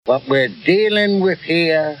What we're dealing with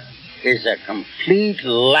here is a complete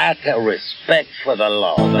lack of respect for the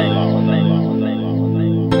law.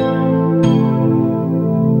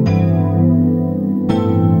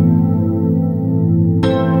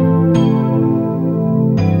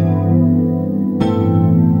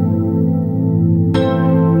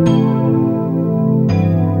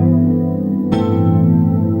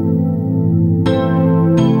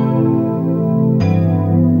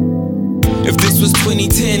 If this was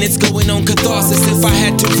 2010, it's going on catharsis. If I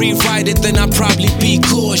had to rewrite it, then I'd probably be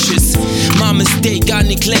cautious. My mistake, I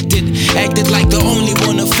neglected, acted like the only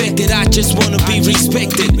one affected. I just wanna be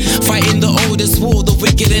respected. Fighting the oldest war, the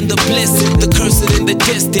wicked and the blessed, the cursed and the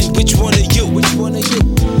destined. Which one are you? Which one are you?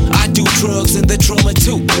 I do drugs and the trauma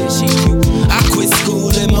too. I quit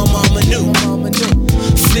school and my mama knew.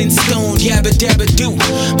 Flintstone, yabba dabba do.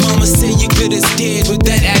 Mama said you good as dead with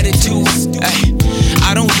that attitude. Ay,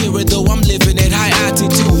 I don't hear it though, I'm living at high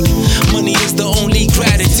altitude. Money is the only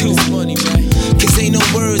gratitude. Cause ain't no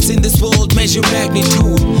words in this world measure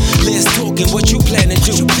magnitude. Less talking, what you plan to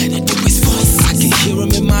do? I can hear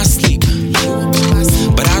him in my sleep,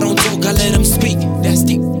 but I don't talk, I let him speak. That's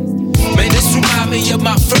deep. Man, this remind me of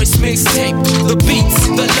my first mixtape. The beats,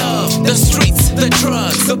 the love, the streets, the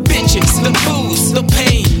drugs, the bitches, the booze, the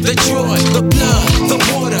pain, the joy, the blood, the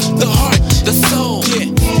water, the heart, the soul.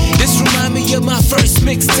 Yeah, this remind me of my first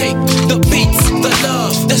mixtape. The beats, the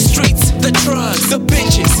love, the streets, the drugs, the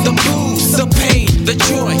bitches, the booze, the pain, the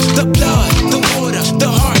joy, the blood, the water, the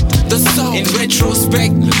heart, the soul. In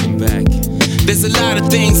retrospect, looking back, there's a lot of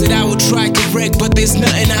things that I would try to correct, but there's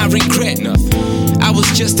nothing I regret. I was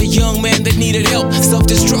just a young man that needed help.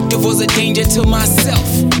 Self-destructive was a danger to myself,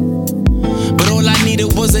 but all I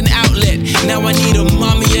needed was an outlet. Now I need a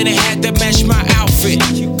mommy and a hat that match my outfit.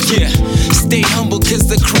 Yeah, stay humble cause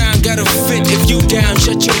the crown gotta fit. If you down,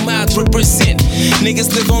 shut your mouth, represent.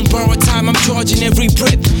 Niggas live on borrowed time, I'm charging every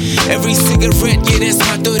breath. Every cigarette, yeah, that's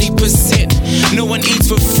my 30%. No one eats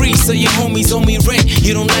for free, so your homies owe me rent.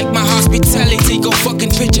 You don't like my hospitality, go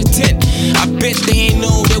fucking pitch a tent. I bet they ain't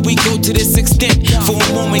know that we go to this extent. For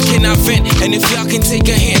a moment can I vent, and if y'all can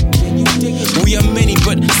take a hint, we are many,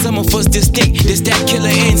 but some of us distinct. There's that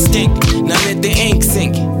killer instinct, now let the ink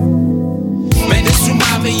sink. Man, this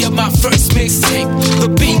remind me of my first mixtape. The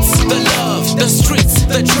beats, the love, the streets,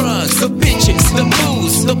 the drugs, the bitches, the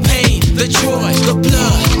booze, the pain, the joy, the